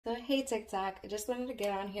So hey TikTok, I just wanted to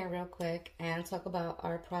get on here real quick and talk about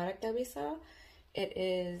our product that we sell. It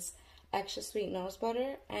is Xtra Sweet Nose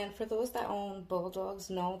Butter, and for those that own bulldogs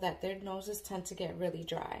know that their noses tend to get really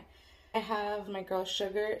dry. I have my girl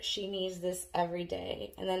Sugar, she needs this every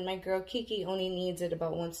day, and then my girl Kiki only needs it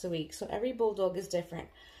about once a week. So every bulldog is different.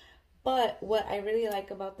 But what I really like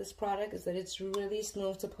about this product is that it's really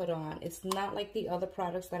smooth to put on. It's not like the other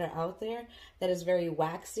products that are out there that is very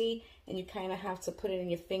waxy and you kind of have to put it in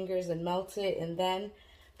your fingers and melt it and then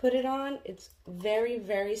put it on. It's very,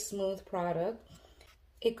 very smooth product.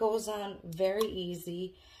 It goes on very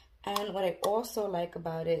easy. And what I also like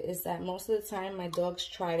about it is that most of the time my dogs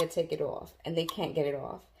try to take it off and they can't get it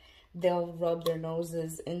off. They'll rub their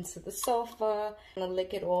noses into the sofa and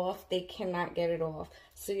lick it off. They cannot get it off.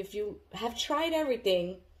 So if you have tried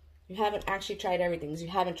everything, you haven't actually tried everything. So you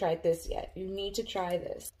haven't tried this yet. You need to try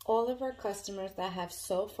this. All of our customers that have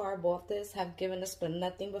so far bought this have given us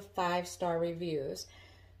nothing but 5-star reviews.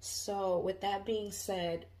 So with that being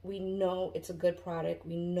said, we know it's a good product.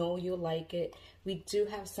 We know you'll like it. We do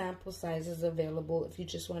have sample sizes available if you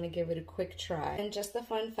just want to give it a quick try. And just a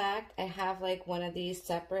fun fact, I have like one of these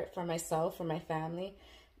separate for myself, for my family.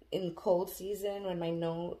 In cold season when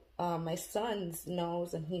my son's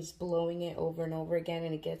nose and he's blowing it over and over again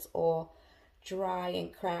and it gets all dry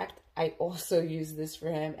and cracked, I also use this for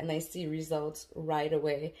him and I see results right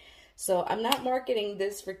away. So I'm not marketing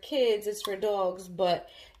this for kids, it's for dogs, but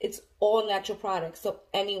it's all natural products, so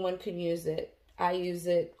anyone can use it. I use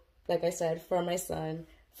it, like I said, for my son,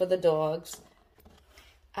 for the dogs.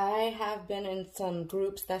 I have been in some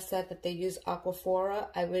groups that said that they use Aquaphora.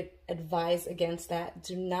 I would advise against that.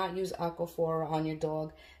 Do not use Aquaphora on your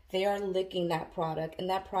dog. They are licking that product, and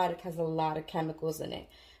that product has a lot of chemicals in it.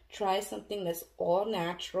 Try something that's all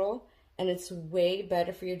natural, and it's way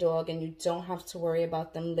better for your dog, and you don't have to worry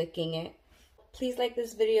about them licking it. Please like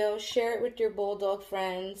this video, share it with your bulldog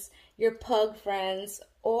friends, your pug friends,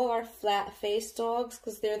 all our flat-faced dogs,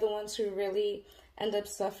 because they're the ones who really end up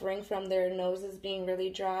suffering from their noses being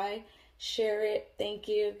really dry. Share it. Thank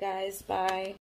you, guys. Bye.